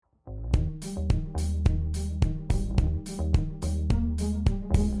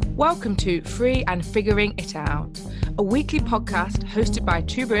Welcome to Free and Figuring It Out, a weekly podcast hosted by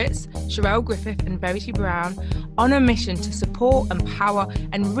two Brits, Sherelle Griffith and Verity Brown, on a mission to support, empower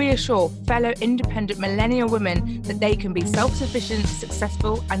and reassure fellow independent millennial women that they can be self-sufficient,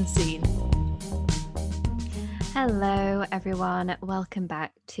 successful and seen. Hello everyone, welcome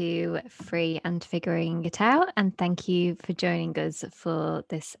back to Free and Figuring It Out, and thank you for joining us for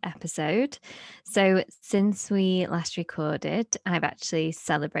this episode. So since we last recorded, I've actually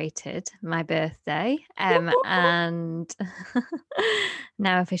celebrated my birthday and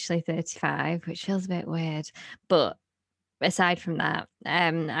now officially 35, which feels a bit weird, but aside from that,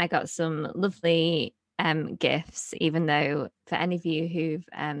 I got some lovely gifts, even though for any of you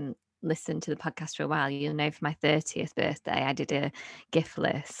who've listened to the podcast for a while, you'll know for my 30th birthday, I did a gift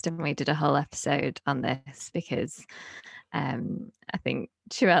list and we did a whole episode on this because I think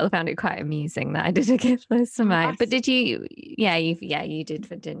Sherelle found it quite amusing that I did a gift list for mine. But did you? Yeah, you did,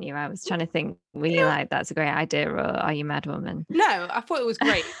 didn't you? I was trying to think, were you like, that's a great idea, or are you mad woman? No, I thought it was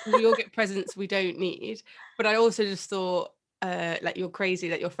great. We all get presents we don't need. But I also just thought, like, you're crazy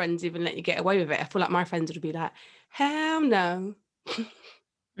that your friends even let you get away with it. I feel like my friends would be like, hell no.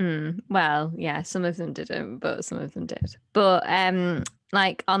 Well, yeah, some of them didn't, but some of them did. But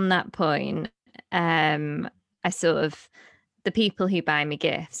like on that point, I sort of, the people who buy me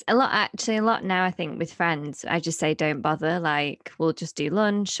gifts, a lot now, I think with friends, I just say don't bother, like we'll just do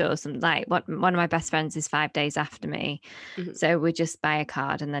lunch or something. Like one of my best friends is 5 days after me. Mm-hmm. So we just buy a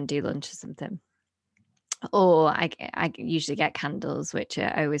card and then do lunch or something. Or I usually get candles, which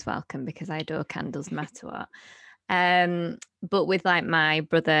are always welcome because I adore candles no matter what. But with like my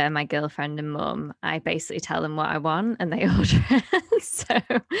brother and my girlfriend and mum, I basically tell them what I want and they order it. So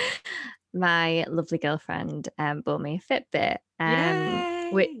my lovely girlfriend bought me a Fitbit,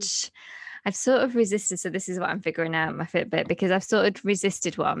 which I've sort of resisted. So this is what I'm figuring out, my Fitbit, because I've sort of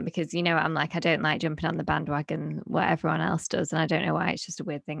resisted one because, you know, I'm like, I don't like jumping on the bandwagon, what everyone else does. And I don't know why, it's just a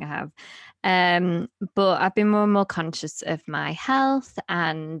weird thing I have. But I've been more and more conscious of my health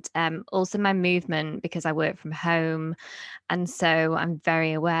and also my movement because I work from home. And so I'm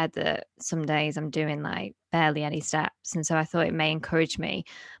very aware that some days I'm doing like barely any steps. And so I thought it may encourage me.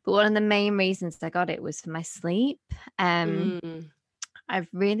 But one of the main reasons I got it was for my sleep. I've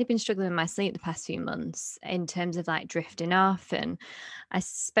really been struggling with my sleep the past few months in terms of like drifting off. And I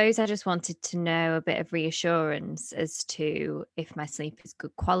suppose I just wanted to know a bit of reassurance as to if my sleep is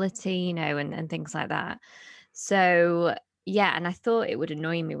good quality, you know, and things like that. So, yeah. And I thought it would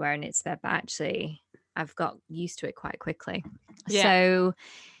annoy me wearing it to bed, but actually I've got used to it quite quickly. Yeah.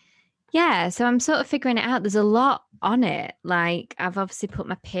 So I'm sort of figuring it out. There's a lot on it. Like I've obviously put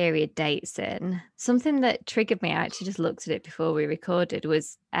my period dates in. Something that triggered me, I actually just looked at it before we recorded,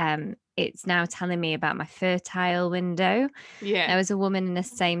 was it's now telling me about my fertile window. Yeah. There was a woman in a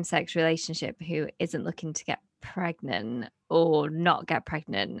same-sex relationship who isn't looking to get pregnant or not get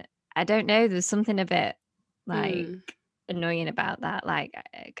pregnant. I don't know. There's something a bit like annoying about that. Like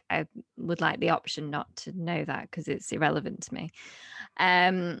I would like the option not to know that because it's irrelevant to me.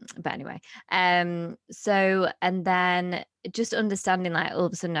 But anyway, so, and then just understanding, like all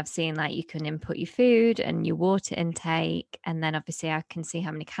of a sudden I've seen like you can input your food and your water intake, and then obviously I can see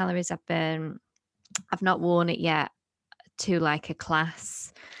how many calories I've burned. I've not worn it yet to like a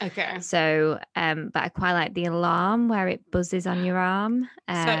class. Okay. So, but I quite like the alarm where it buzzes on your arm.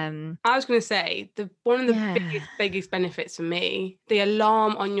 So I was going to say one of the biggest benefits for me, the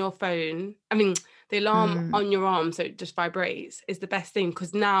alarm on your phone. I mean, the alarm on your arm, so it just vibrates, is the best thing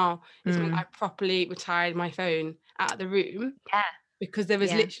because now it's when I properly retired my phone out of the room. Yeah. Because there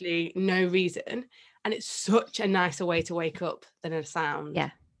was literally no reason, and it's such a nicer way to wake up than a sound. Yeah.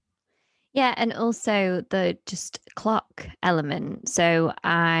 Yeah, and also the just clock element. So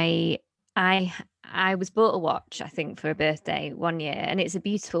I was bought a watch, I think, for a birthday one year, and it's a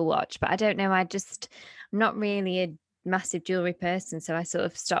beautiful watch, but I don't know, I'm not really a massive jewelry person, so I sort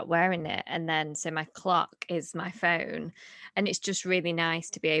of stopped wearing it. And then so my clock is my phone, and it's just really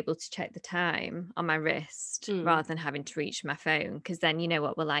nice to be able to check the time on my wrist rather than having to reach my phone, because then you know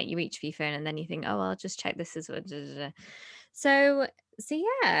what we're like, you reach for your phone and then you think, oh, I'll just check this as well. So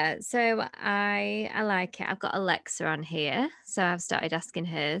yeah, so I like it. I've got Alexa on here, so I've started asking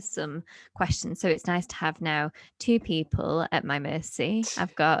her some questions. So it's nice to have now two people at my mercy.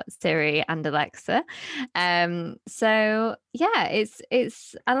 I've got Siri and Alexa. So yeah,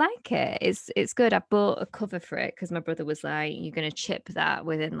 it's I like it. It's good. I bought a cover for it because my brother was like, "You're gonna chip that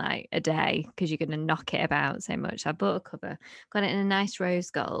within like a day because you're gonna knock it about so much." I bought a cover, got it in a nice rose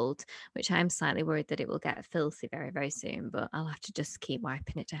gold, which I'm slightly worried that it will get filthy very, very soon, but I'll have to just keep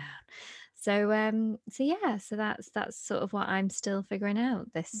wiping it down. So that's sort of what I'm still figuring out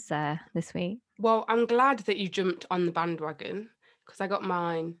this week. Well, I'm glad that you jumped on the bandwagon because I got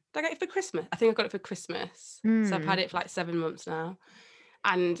mine. Did I get it for Christmas? I think I got it for Christmas. So I've had it for like 7 months now,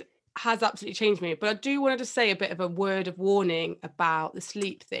 and has absolutely changed me. But I do want to just say a bit of a word of warning about the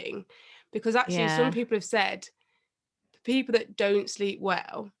sleep thing, because actually some people have said for people that don't sleep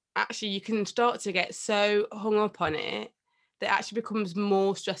well, actually you can start to get so hung up on it that it actually becomes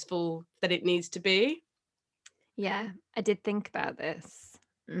more stressful than it needs to be. Yeah, I did think about this.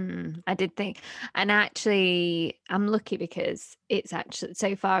 I did think, and actually, I'm lucky because it's actually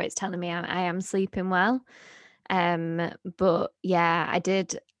so far it's telling me I am sleeping well. But yeah, I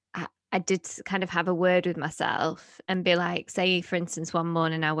did kind of have a word with myself and be like, say, for instance, one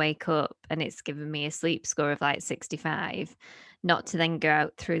morning I wake up and it's given me a sleep score of like 65, not to then go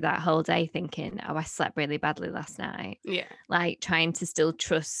out through that whole day thinking, oh, I slept really badly last night. Yeah. Like trying to still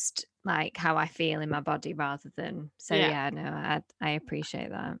trust like how I feel in my body rather than. So Yeah. yeah, no, I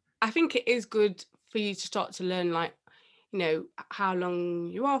appreciate that. I think it is good for you to start to learn, like, you know, how long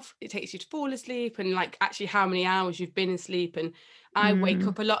you off it takes you to fall asleep, and like actually how many hours you've been asleep. And I wake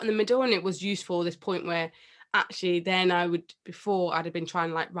up a lot in the middle, and it was useful this point where actually then I would, before I'd have been trying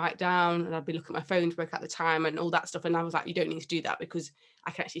to like write down, and I'd be looking at my phone to work out the time and all that stuff, and I was like, you don't need to do that because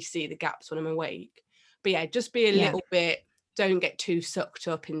I can actually see the gaps when I'm awake. But yeah, just be a little bit, don't get too sucked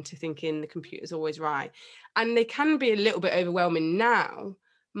up into thinking the computer's always right. And they can be a little bit overwhelming now.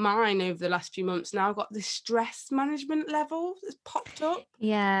 Mine over the last few months now got this stress management level that's popped up,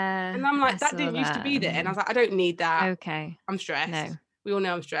 Yeah, and I'm I like, that saw didn't used to that. be there, and I was like, I don't need that. Okay, I'm stressed. no. We all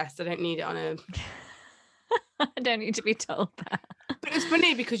know I'm stressed. I don't need it on a. I don't need to be told that. But it's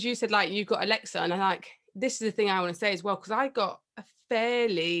funny because you said like you got Alexa, and I like, this is the thing I want to say as well, because I got a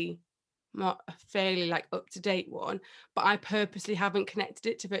fairly like up to date one, but I purposely haven't connected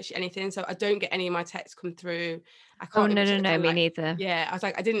it to virtually anything, so I don't get any of my texts come through. I Oh, can't even no, me like, neither. yeah, I was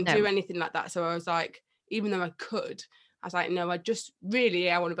like, I didn't No. do anything like that, so I was like, even though I could, I was like, no, I just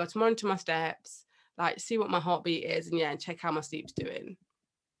really, I want to be able to monitor my steps, like see what my heartbeat is, and yeah, and check how my sleep's doing.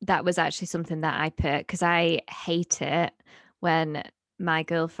 That was actually something that I put because I hate it when my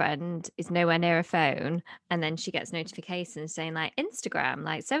girlfriend is nowhere near a phone and then she gets notifications saying like Instagram,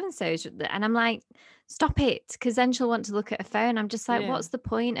 like so and so's, and I'm like, stop it, because then she'll want to look at a phone. I'm just like, Yeah. what's the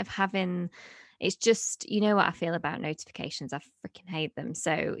point of having? It's just, you know what I feel about notifications. I freaking hate them.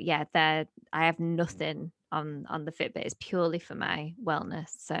 So yeah, I have nothing on the Fitbit. It's purely for my wellness.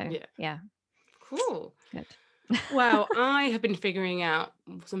 So yeah, Cool. good. Well, I have been figuring out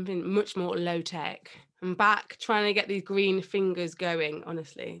something much more low tech. I'm back trying to get these green fingers going.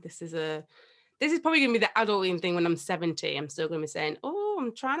 Honestly, this is probably going to be the adulting thing when I'm 70. I'm still going to be saying, oh,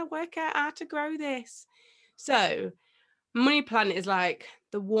 I'm trying to work out how to grow this. So money plant is like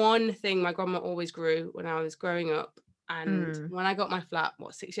the one thing my grandma always grew when I was growing up. And when I got my flat,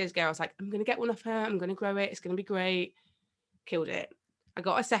 6 years ago, I was like, I'm going to get one of her. I'm going to grow it. It's going to be great. Killed it. I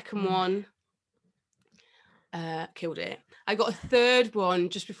got a second one. Killed it. I got a third one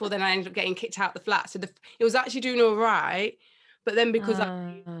just before then. I ended up getting kicked out the flat. So it was actually doing all right. But then because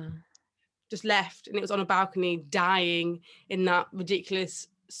I just left and it was on a balcony dying in that ridiculous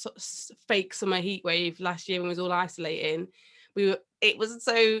fake summer heat wave last year when it was all isolating,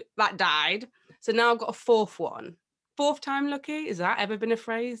 that died. So now I've got a fourth one. Fourth time lucky. Has that ever been a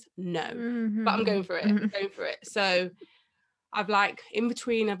phrase? No. But I'm going for it. I'm going for it. So I've like, in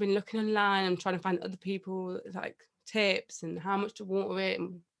between, I've been looking online. I'm trying to find other people like tips and how much to water it,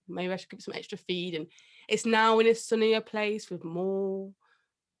 and maybe I should give it some extra feed. And it's now in a sunnier place with more,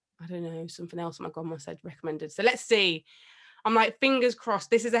 I don't know, something else my grandma said recommended. So let's see. I'm like, fingers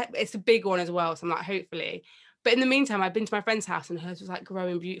crossed. It's a big one as well. So I'm like, hopefully. But in the meantime, I've been to my friend's house and hers was like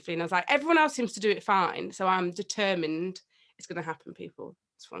growing beautifully. And I was like, everyone else seems to do it fine. So I'm determined it's going to happen, people.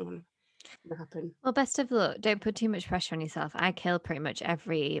 It's going to happen. Well, best of luck. Don't put too much pressure on yourself. I kill pretty much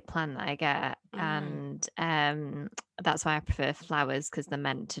every plan that I get, and that's why I prefer flowers because they're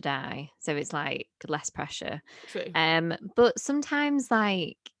meant to die. So it's like less pressure. True. But sometimes,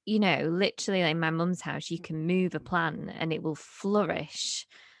 like literally, like my mum's house, you can move a plant and it will flourish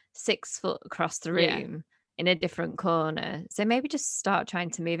 6 foot across the room in a different corner. So maybe just start trying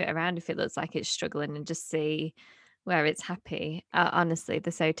to move it around if it looks like it's struggling, and just see where it's happy. Honestly,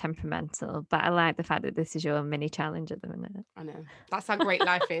 they're so temperamental, but I like the fact that this is your mini challenge at the minute. I know. That's how great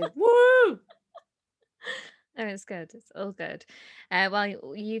life is. Woo! No, it's good. It's all good. Well,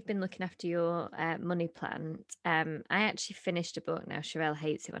 you've been looking after your money plant. I actually finished a book now. Sherelle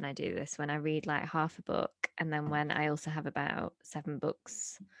hates it when I do this, when I read like half a book, and then when I also have about 7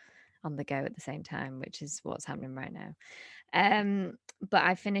 books on the go at the same time, which is what's happening right now. But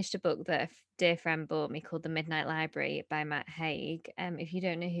I finished a book that a dear friend bought me called The Midnight Library by Matt Haig. If you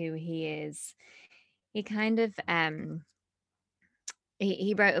don't know who he is, he kind of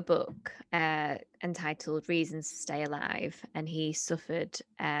he wrote a book entitled Reasons to Stay Alive, and he suffered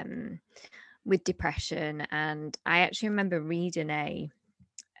with depression. And I actually remember reading a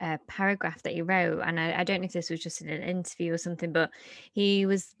paragraph that he wrote, and I don't know if this was just in an interview or something, but he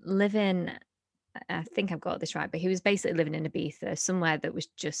was living, I think I've got this right, but he was basically living in Ibiza, somewhere that was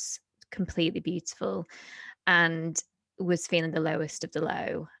just completely beautiful, and was feeling the lowest of the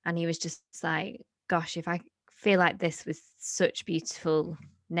low. And he was just like, gosh, if I feel like this with such beautiful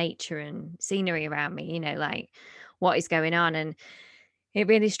nature and scenery around me, like what is going on? And it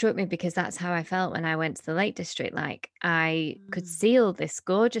really struck me because that's how I felt when I went to the Lake District. Like I could see all this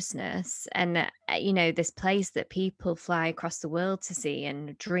gorgeousness and, this place that people fly across the world to see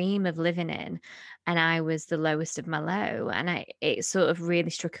and dream of living in. And I was the lowest of my low. And it sort of really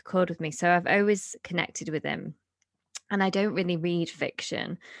struck a chord with me. So I've always connected with him. And I don't really read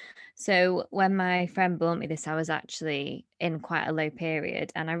fiction. So when my friend bought me this, I was actually in quite a low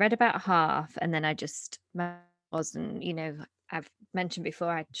period, and I read about half, and then I just wasn't, I've mentioned before,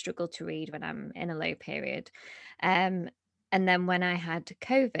 I struggle to read when I'm in a low period. And then when I had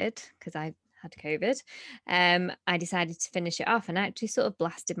COVID, because I had COVID, I decided to finish it off, and I actually sort of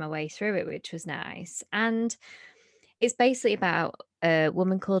blasted my way through it, which was nice. And it's basically about a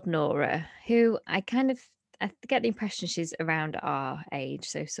woman called Nora, who I get the impression she's around our age,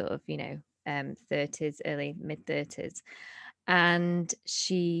 so sort of, 30s, early mid-30s. And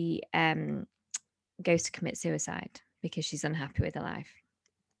she goes to commit suicide because she's unhappy with her life.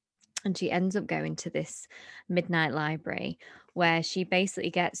 And she ends up going to this midnight library where she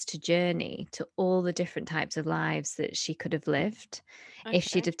basically gets to journey to all the different types of lives that she could have lived if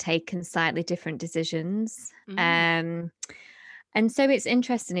she'd have taken slightly different decisions. And so it's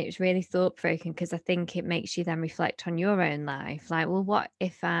interesting. It was really thought-provoking because I think it makes you then reflect on your own life. Like, well, what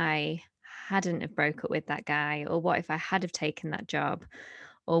if I hadn't have broke up with that guy? Or what if I had have taken that job?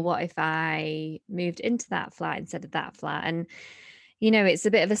 Or what if I moved into that flat instead of that flat? And, it's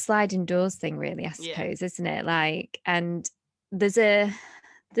a bit of a sliding doors thing, really, I suppose, isn't it? Like, and there's a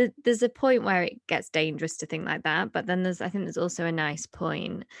point where it gets dangerous to think like that. But then I think there's also a nice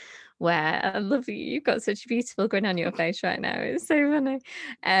point where I love you. You've got such a beautiful grin on your face right now. It's so funny.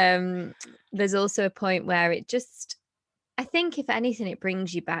 There's also a point where it just, I think if anything, it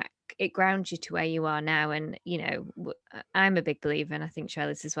brings you back. It grounds you to where you are now. And, I'm a big believer, and I think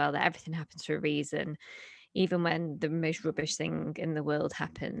Shirley's as well, that everything happens for a reason. Even when the most rubbish thing in the world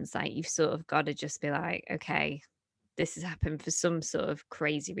happens, like you've sort of got to just be like, okay, this has happened for some sort of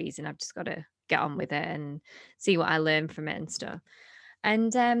crazy reason. I've just got to get on with it and see what I learn from it and stuff.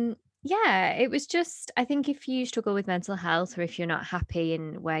 And it was just, I think if you struggle with mental health, or if you're not happy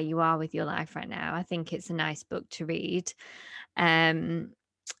in where you are with your life right now, I think it's a nice book to read. I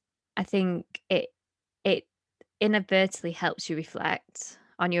think it inadvertently helps you reflect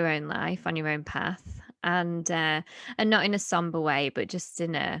on your own life, on your own path, and not in a somber way, but just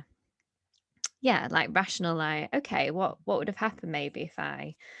in a like rational, like, okay, what would have happened maybe if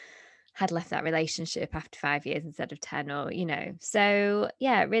I had left that relationship after 5 years instead of 10, or so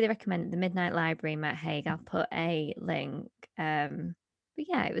really recommend The Midnight Library, Matt Haig. I'll put a link. But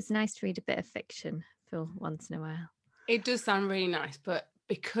it was nice to read a bit of fiction for once in a while. It does sound really nice, but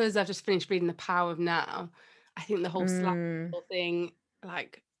because I've just finished reading The Power of Now, I think the whole thing,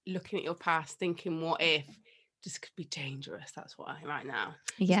 like looking at your past, thinking what if, just could be dangerous. That's what I right now.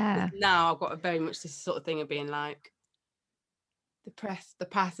 Now I've got a very much this sort of thing of being like, the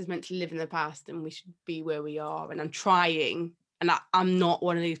past is meant to live in the past, and we should be where we are. And I'm trying, and I'm not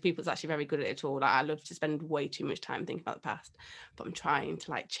one of these people that's actually very good at it at all. Like, I love to spend way too much time thinking about the past, but I'm trying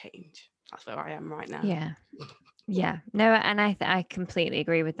to like change. That's where I am right now. No, and I completely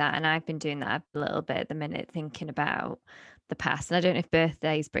agree with that. And I've been doing that a little bit at the minute, thinking about the past. And I don't know if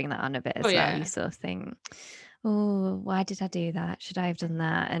birthdays bring that on a bit as well. You sort of think, oh, why did I do that? Should I have done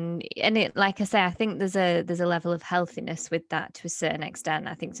that? And it, like I say, I think there's a level of healthiness with that to a certain extent.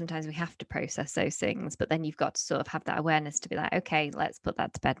 I think sometimes we have to process those things, but then you've got to sort of have that awareness to be like, okay, let's put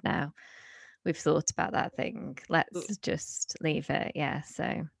that to bed now. We've thought about that thing. Let's just leave it.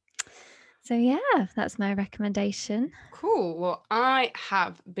 So that's my recommendation. Cool. Well, I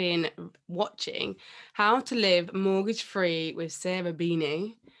have been watching How to Live Mortgage Free with Sarah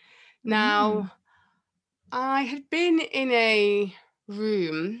Beeny. Now, I had been in a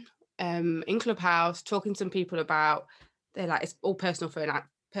room in Clubhouse talking to some people about, they're like, it's all personal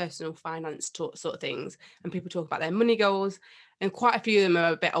personal finance sort of things, and people talk about their money goals, and quite a few of them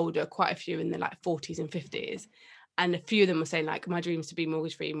are a bit older, quite a few in their like 40s and 50s, and a few of them were saying like, my dream is to be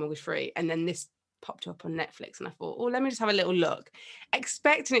mortgage free, and then this popped up on Netflix, and I thought, oh, let me just have a little look,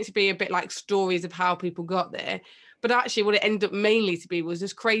 expecting it to be a bit like stories of how people got there, but actually what it ended up mainly to be was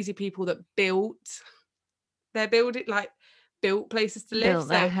just crazy people that built places to live. Built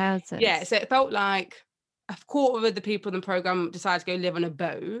their houses. Yeah, so it felt like a quarter of the people in the program decided to go live on a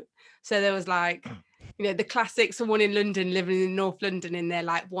boat. So there was like, you know, the classic someone in London living in North London in their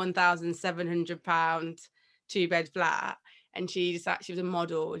like £1,700 two-bed flat, and she was a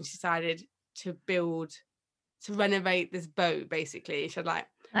model, and she decided to renovate this boat. Basically, she had like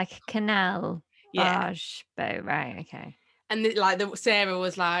a canal barge boat, right? Okay. And Sarah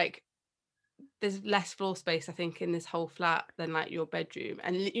was like, there's less floor space, I think, in this whole flat than like your bedroom,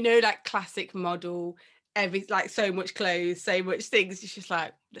 and you know, like classic model, every like so much clothes, so much things. It's just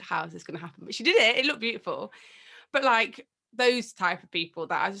like, how is this going to happen? But she did it. It looked beautiful. But like those type of people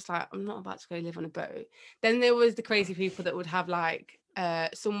that I was just like, I'm not about to go live on a boat. Then there was the crazy people that would have like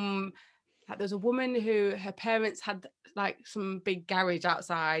there's a woman who her parents had like some big garage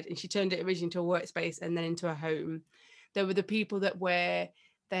outside, and she turned it originally into a workspace and then into a home. There were the people that where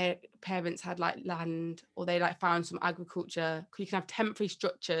their parents had like land, or they like found some agriculture. You can have temporary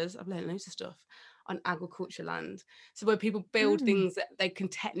structures. I've learned loads of stuff on agriculture land. So where people build things that they can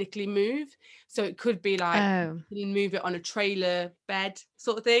technically move. So it could be like you move it on a trailer bed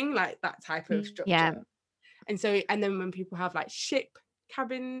sort of thing, like that type of structure. Yeah. And then when people have like ship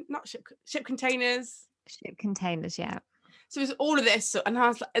containers. Ship containers, yeah. So it's all of this, and I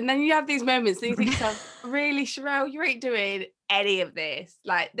was like, and then you have these moments and you think to yourself, really, Sharelle, you ain't doing any of this.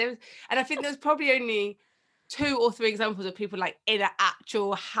 Like and I think there's probably only 2 or 3 examples of people like in an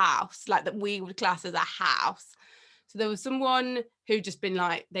actual house, like that we would class as a house. So there was someone who just been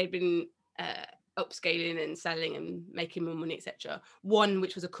like, they'd been upscaling and selling and making more money, etc. One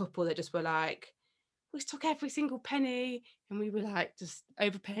which was a couple that just were like, we took every single penny, and we were like just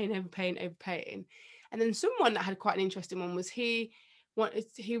overpaying. And then someone that had quite an interesting one was he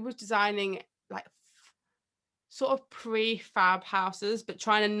was designing like sort of prefab houses, but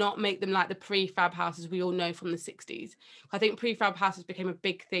trying to not make them like the prefab houses we all know from the 60s. I think prefab houses became a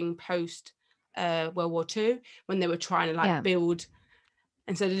big thing post World War II, when they were trying to build.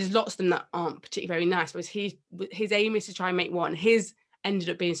 And so there's lots of them that aren't particularly very nice, but his aim is to try and make one. His ended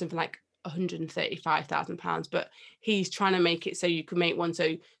up being something like £135,000, but he's trying to make it so you could make one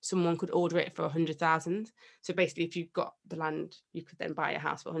so someone could order it for 100,000. So basically, if you've got the land, you could then buy a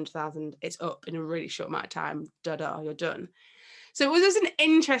house for 100,000. It's up in a really short amount of time. You're done. So it was just an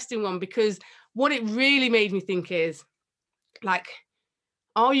interesting one, because what it really made me think is, like,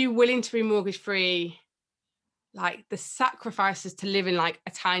 are you willing to be mortgage free? Like the sacrifices to live in like a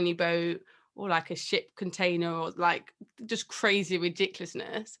tiny boat or like a ship container, or like just crazy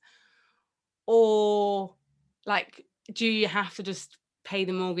ridiculousness. Or like, do you have to just pay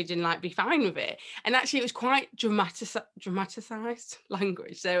the mortgage and like be fine with it? And actually it was quite dramatized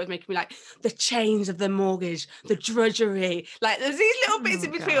language. So it was making me like, the chains of the mortgage, the drudgery, like there's these little bits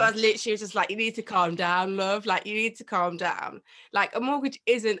in between. I was literally just like, you need to calm down, love, like you need to calm down. Like a mortgage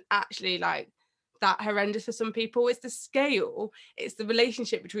isn't actually like that horrendous for some people. It's the scale, it's the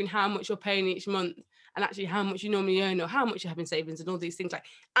relationship between how much you're paying each month and actually how much you normally earn, or how much you have in savings, and all these things. Like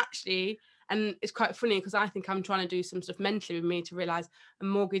actually, and it's quite funny because I think I'm trying to do some stuff mentally with me to realize a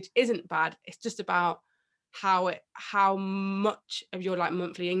mortgage isn't bad. It's just about how much of your like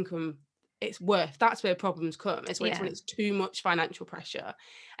monthly income it's worth. That's where problems come. It's when it's too much financial pressure.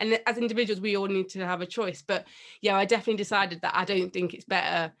 And as individuals, we all need to have a choice. But yeah, I definitely decided that I don't think it's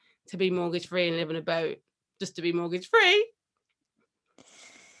better to be mortgage free and live on a boat just to be mortgage free.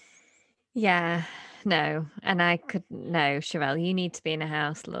 Yeah. No, and I could no, Sharelle, you need to be in a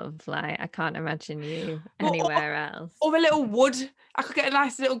house, love. Like I can't imagine you anywhere else. Or a little wood. I could get a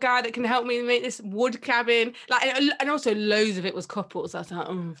nice little guy that can help me make this wood cabin. Like, and also loads of it was couples. I was like,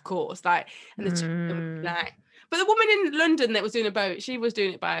 oh, of course. Like, and like, but the woman in London that was doing a boat, she was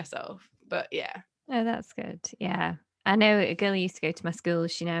doing it by herself. But yeah. Oh, that's good. Yeah. I know a girl who used to go to my school.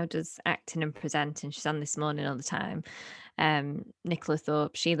 She now does acting and presenting. She's on This Morning all the time. Nicola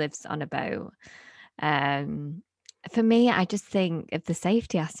Thorpe, she lives on a boat. For me, I just think of the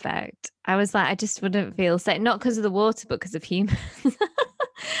safety aspect. I was like, I just wouldn't feel safe, not because of the water, but because of humans.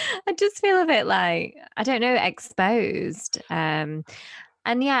 I just feel a bit like, I don't know, exposed. And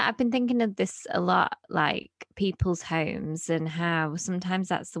yeah, I've been thinking of this a lot, like people's homes, and how sometimes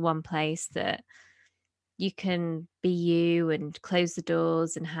that's the one place that you can be you and close the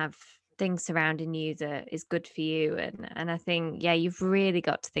doors and have things surrounding you that is good for you. And I think, yeah, you've really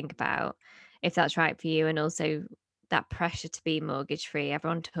got to think about if that's right for you, and also that pressure to be mortgage free.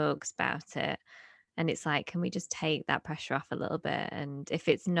 Everyone talks about it. And it's like, can we just take that pressure off a little bit? And if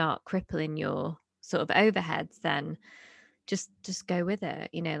it's not crippling your sort of overheads, then just go with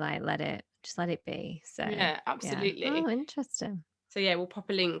it, like let it be. So Yeah, yeah. absolutely. Oh, interesting. So yeah, we'll pop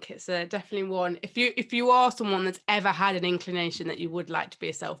a link. It's definitely one. If you are someone that's ever had an inclination that you would like to be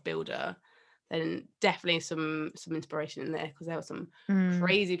a self-builder, then definitely some inspiration in there, because there were some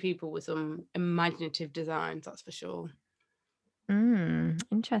crazy people with some imaginative designs, that's for sure.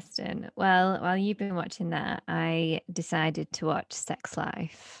 Interesting. Well, while you've been watching that, I decided to watch Sex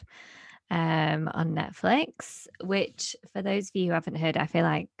Life on Netflix, which for those of you who haven't heard, I feel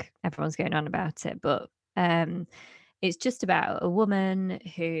like everyone's going on about it, but it's just about a woman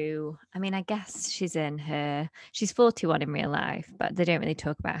who, I mean, I guess she's 41 in real life, but they don't really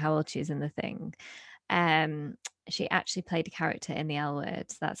talk about how old she is in the thing. She actually played a character in The L Word,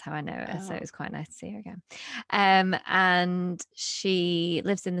 so that's how I know her. So it was quite nice to see her again. And she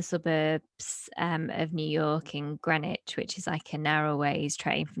lives in the suburbs of New York, in Greenwich, which is like a narrow ways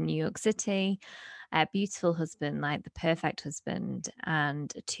train from New York City. A beautiful husband, like the perfect husband,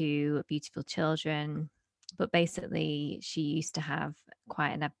 and two beautiful children. But basically, she used to have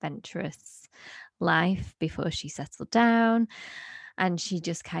quite an adventurous life before she settled down. And she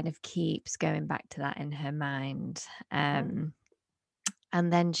just kind of keeps going back to that in her mind. And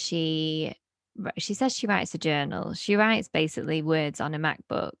then she says she writes a journal. She writes basically words on a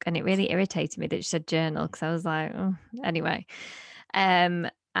MacBook, and it really irritated me that she said journal, because I was like, oh, anyway. And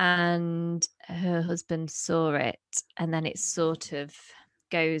her husband saw it, and then it sort of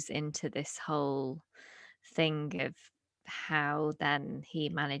goes into this whole thing of how then he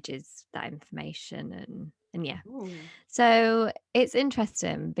manages that information, and yeah. Ooh. So it's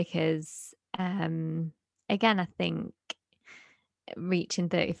interesting because again, I think reaching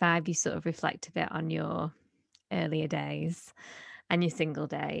 35, you sort of reflect a bit on your earlier days and your single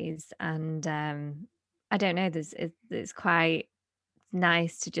days. And I don't know, it's quite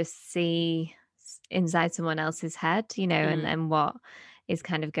nice to just see inside someone else's head, and what is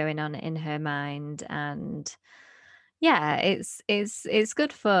kind of going on in her mind. And yeah, it's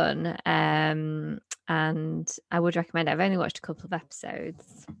good fun. And I would recommend it. I've only watched a couple of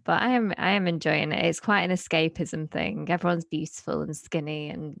episodes, but I am enjoying it. It's quite an escapism thing. Everyone's beautiful and skinny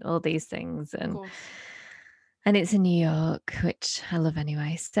and all these things, and it's in New York, which I love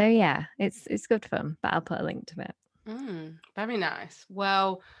anyway. So yeah, it's good fun. But I'll put a link to it. Very nice.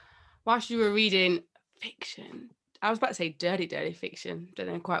 Well, whilst you were reading fiction, I was about to say dirty fiction. Don't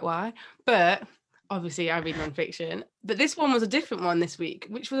know quite why, but obviously I read non-fiction. But this one was a different one this week,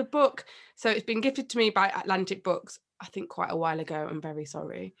 which was a book. So it's been gifted to me by Atlantic Books, I think quite a while ago. I'm very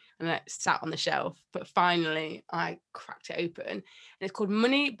sorry. And it sat on the shelf, but finally I cracked it open. And it's called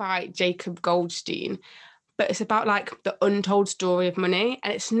Money by Jacob Goldstein. But it's about like the untold story of money.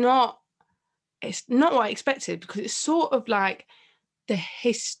 And it's not what I expected, because it's sort of like the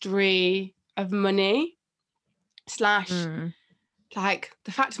history of money / like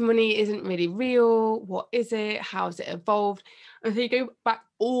the fact money isn't really real. What is it? How has it evolved? And so you go back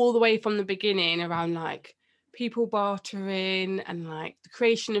all the way from the beginning, around like people bartering and like the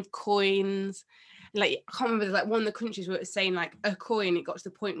creation of coins. Like I can't remember, there's like one of the countries where it's saying like a coin, it got to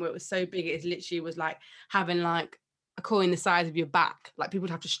the point where it was so big it literally was like having like a coin the size of your back. Like people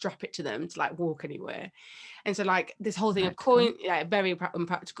would have to strap it to them to like walk anywhere. And so like this whole thing of coin, yeah, very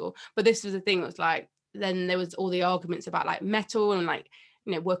unpractical. But this was the thing that was like, then there was all the arguments about like metal and like,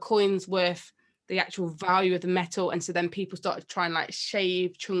 were coins worth the actual value of the metal? And so then people started trying like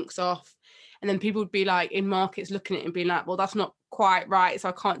shave chunks off, and then people would be like in markets looking at it and being like, well, that's not quite right, so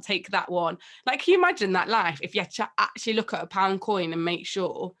I can't take that one. Like, can you imagine that life if you had to actually look at a pound coin and make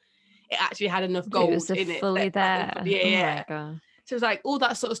sure it actually had enough gold in it? Fully there. Yeah. Oh my God. So it was like all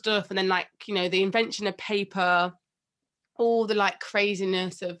that sort of stuff. And then like, the invention of paper, all the like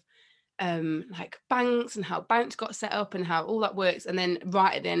craziness of like banks and how banks got set up and how all that works. And then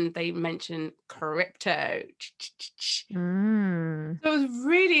right at the end, they mention crypto. So it was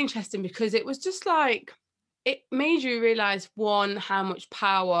really interesting, because it was just like, it made you realize, one, how much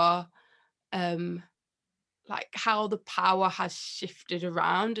power, like how the power has shifted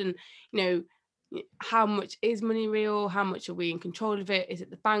around, and how much is money real, how much are we in control of it? Is it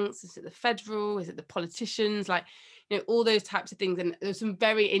the banks, is it the federal, is it the politicians? Like, all those types of things. And there's a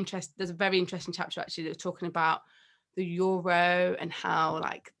very interesting chapter actually that was talking about the euro and how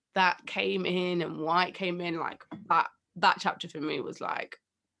like that came in and why it came in. Like that chapter for me was like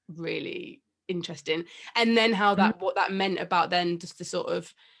really interesting. And then how what that meant about then just the sort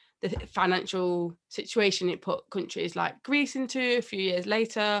of the financial situation it put countries like Greece into a few years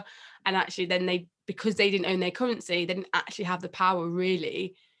later. And actually then because they didn't own their currency, they didn't actually have the power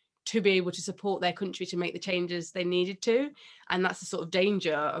really to be able to support their country to make the changes they needed to. And that's the sort of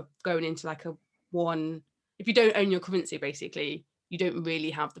danger of going into like if you don't own your currency, basically, you don't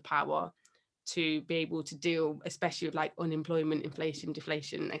really have the power to be able to deal, especially with like unemployment, inflation,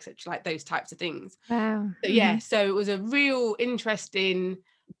 deflation, etc., like those types of things. Wow. So, yeah, so it was a real interesting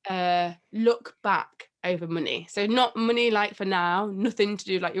look back over money. So not money like for now, nothing to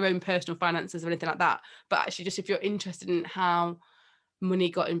do like your own personal finances or anything like that, but actually just if you're interested in how money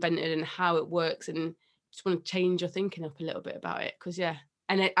got invented and how it works, and just want to change your thinking up a little bit about it. Because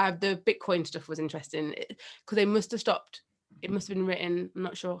and the Bitcoin stuff was interesting because they must have stopped. It must have been written, I'm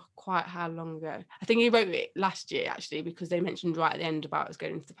not sure quite how long ago. I think he wrote it last year actually, because they mentioned right at the end about us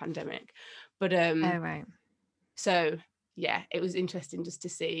going into the pandemic. But Oh, right. so yeah, it was interesting just to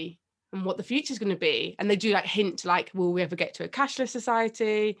see and what the future is going to be. And they do like hint like, will we ever get to a cashless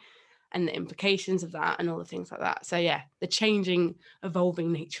society, and the implications of that and all the things like that. So yeah, the changing,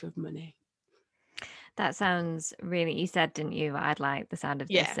 evolving nature of money. That sounds really, you said, didn't you, I'd like the sound of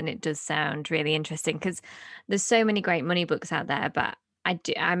this, Yeah. and it does sound really interesting because there's so many great money books out there, but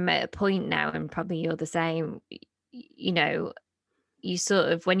I'm at a point now, and probably you're the same, you know, you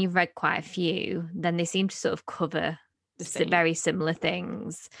sort of, when you've read quite a few, then they seem to sort of cover very similar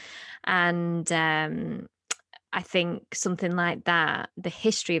things. And I think something like that, the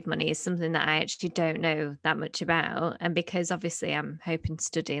history of money, is something that I actually don't know that much about. And because obviously I'm hoping to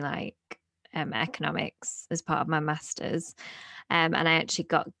study like economics as part of my master's, and I actually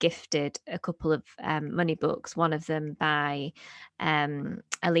got gifted a couple of money books, one of them by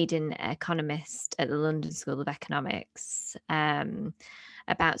a leading economist at the London School of Economics,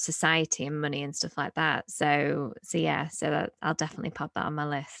 about society and money and stuff like that. So I'll definitely pop that on my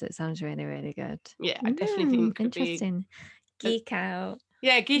list. It sounds really, really good. Yeah, I definitely think it would be interesting. Geek out.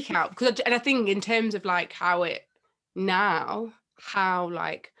 Yeah, geek out. And I think in terms of like how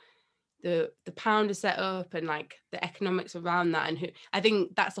like the pound is set up and like the economics around that, and I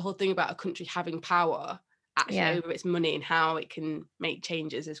think that's the whole thing about a country having power actually over its money and how it can make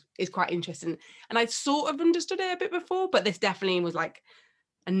changes is quite interesting. And I sort of understood it a bit before, but this definitely was like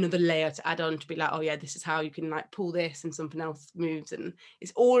another layer to add on to be like, oh yeah, this is how you can like pull this and something else moves, and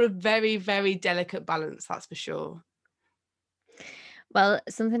it's all a very, very delicate balance, that's for sure. Well,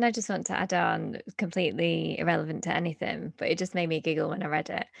 something I just want to add on, completely irrelevant to anything, but it just made me giggle when I read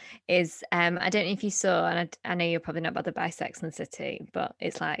it, is I don't know if you saw, and I know you're probably not bothered by Sex and the City, but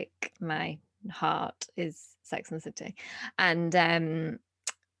it's like my heart is Sex and the City. And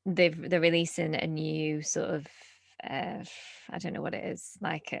they're releasing a new sort of, I don't know what it is,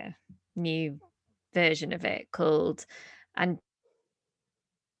 like a new version of it called,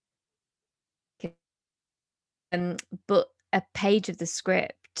 but a page of the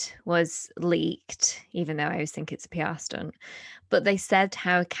script was leaked, even though I always think it's a PR stunt. But they said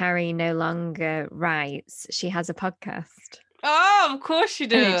how Carrie no longer writes. She has a podcast. Oh, of course she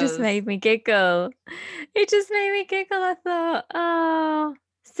does. And it just made me giggle. I thought, oh,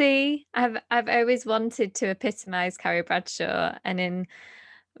 see, I've always wanted to epitomize Carrie Bradshaw, and in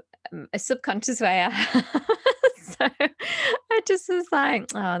a subconscious way, so I just was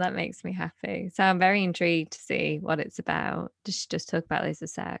like, oh, that makes me happy. So I'm very intrigued to see what it's about. Does she just talk about loads of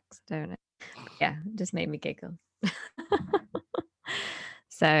sex? I don't know. Yeah, it just made me giggle.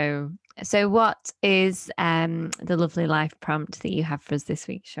 So what is the lovely life prompt that you have for us this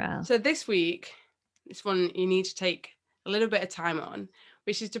week, Sherelle? So this week, this one you need to take a little bit of time on,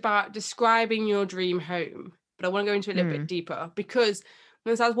 which is about describing your dream home. But I want to go into it a little bit deeper, because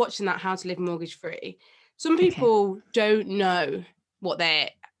when I was watching that How to Live Mortgage Free, some people don't know what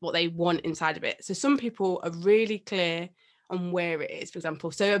they want inside of it. So some people are really clear on where it is, for example.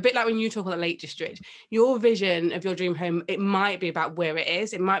 So a bit like when you talk about the Lake District, your vision of your dream home, it might be about where it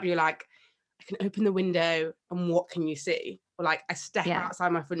is. It might be like, I can open the window and what can you see? Or like, I step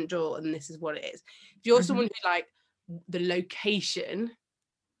outside my front door and this is what it is. If you're someone who like the location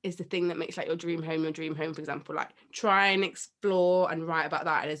is the thing that makes like your dream home, for example, like try and explore and write about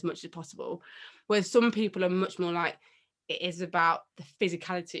that as much as possible. Whereas some people are much more like, it is about the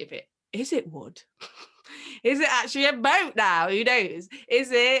physicality of it. Is it wood? Is it actually a boat now? Who knows?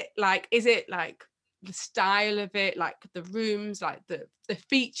 Is it like the style of it, like the rooms, like the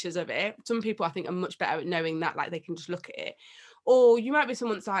features of it? Some people I think are much better at knowing that, like they can just look at it. Or you might be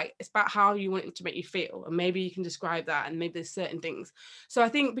someone's like, it's about how you want it to make you feel, and maybe you can describe that, and maybe there's certain things. So I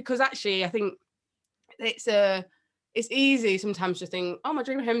think, because actually I think it's easy sometimes to think, oh, my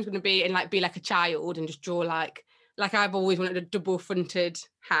dream home is going to be, and like be like a child and just draw like like I've always wanted a double fronted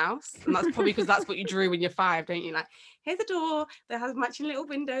house, and that's probably because that's what you drew when you're 5, don't you? Like, here's a door that has matching little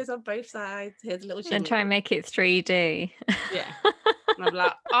windows on both sides. Here's a little chimney. And try and make it 3D. Yeah. And I'm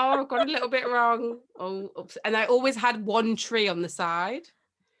like, oh, I've got a little bit wrong. Oh, oops. And I always had one tree on the side.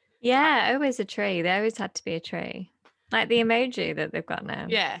 Yeah, always a tree. There always had to be a tree. Like the emoji that they've got now.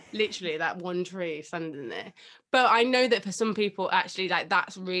 Yeah, literally that one tree standing there. But I know that for some people, actually, like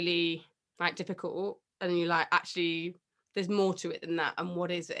that's really like difficult. And you're like, actually, there's more to it than that. And what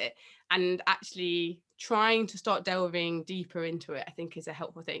is it? And actually trying to start delving deeper into it, I think is a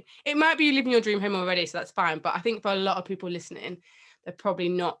helpful thing. It might be you living your dream home already, so that's fine. But I think for a lot of people listening, they're probably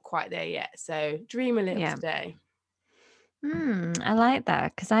not quite there yet. So dream a little today. I like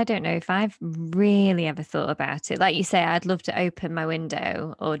that, because I don't know if I've really ever thought about it. Like you say, I'd love to open my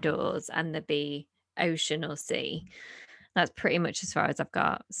window or doors and there be ocean or sea. That's pretty much as far as I've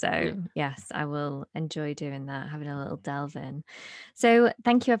got. So yes, I will enjoy doing that, having a little delve in. So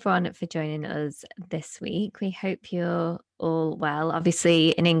thank you everyone for joining us this week. We hope you're all well.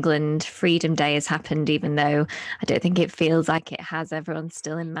 Obviously in England, Freedom Day has happened, even though I don't think it feels like it has. Everyone's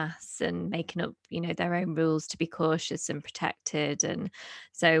still in masks and making up, their own rules to be cautious and protected. And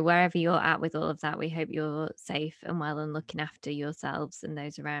so wherever you're at with all of that, we hope you're safe and well and looking after yourselves and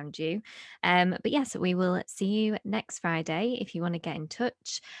those around you. But yes, we will see you next Friday. If you want to get in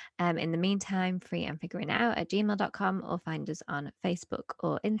touch, in the meantime, freeandfiguringout@gmail.com, or find us on Facebook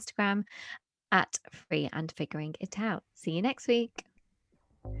or Instagram at Free and Figuring It Out. See you next week.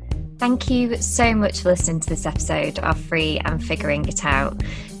 Thank you so much for listening to this episode of Free and Figuring It Out.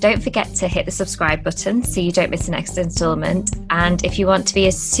 Don't forget to hit the subscribe button so you don't miss the next installment. And if you want to be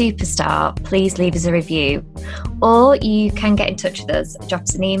a superstar, please leave us a review. Or you can get in touch with us. Drop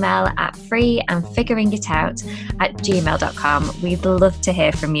us an email at freeandfiguringitout@gmail.com. We'd love to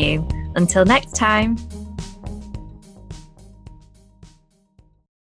hear from you. Until next time.